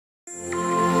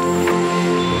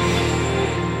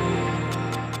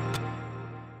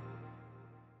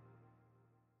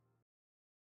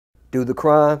Do the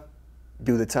crime,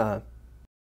 do the time.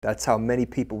 That's how many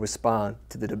people respond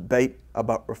to the debate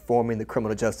about reforming the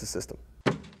criminal justice system.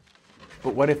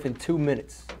 But what if in 2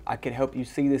 minutes I can help you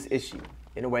see this issue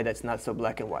in a way that's not so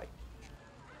black and white?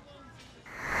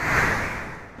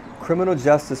 Criminal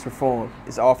justice reform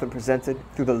is often presented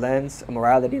through the lens of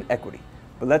morality and equity,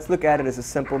 but let's look at it as a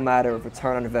simple matter of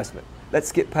return on investment. Let's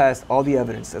skip past all the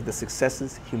evidence of the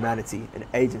successes, humanity, and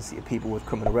agency of people with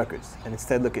criminal records, and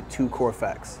instead look at two core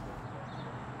facts.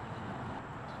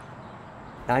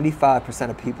 95%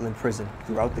 of people in prison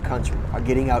throughout the country are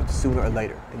getting out sooner or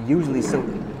later, and usually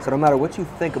sooner. So no matter what you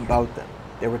think about them,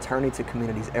 they're returning to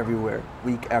communities everywhere,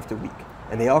 week after week,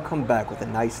 and they all come back with a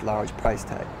nice large price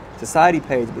tag. Society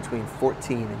pays between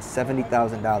 $14,000 and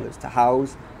 $70,000 to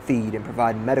house, feed, and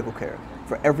provide medical care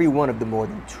for every one of the more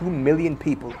than 2 million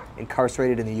people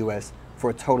incarcerated in the U.S.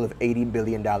 for a total of $80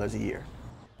 billion a year.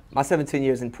 My 17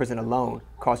 years in prison alone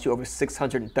cost you over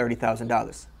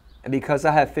 $630,000. And because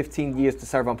I have 15 years to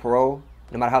serve on parole,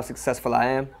 no matter how successful I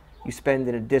am, you spend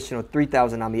an additional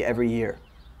 $3,000 on me every year.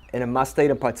 And in my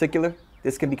state in particular,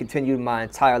 this can be continued my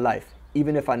entire life,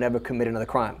 even if I never commit another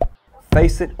crime.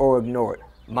 Face it or ignore it,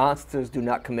 monsters do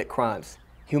not commit crimes.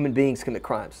 Human beings commit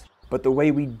crimes. But the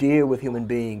way we deal with human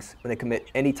beings when they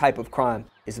commit any type of crime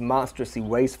is monstrously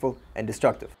wasteful and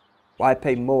destructive. Why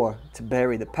pay more to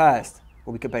bury the past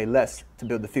when we can pay less to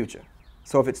build the future?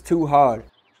 So if it's too hard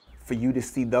for you to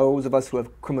see those of us who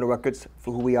have criminal records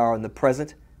for who we are in the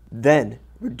present, then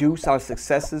reduce our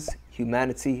successes,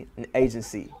 humanity, and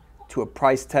agency to a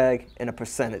price tag and a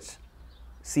percentage.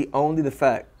 See only the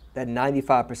fact that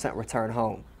 95% return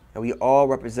home, and we all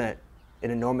represent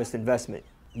an enormous investment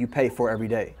you pay for every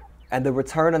day. And the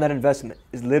return on that investment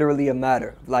is literally a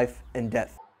matter of life and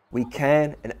death. We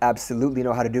can and absolutely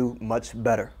know how to do much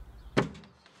better.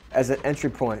 As an entry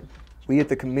point, we at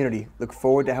the community look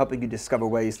forward to helping you discover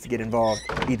ways to get involved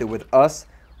either with us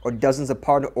or dozens of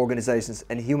partner organizations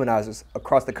and humanizers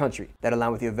across the country that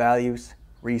align with your values,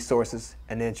 resources,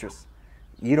 and interests.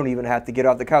 You don't even have to get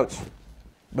off the couch,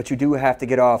 but you do have to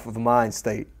get off of a mind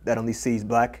state that only sees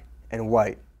black and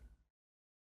white.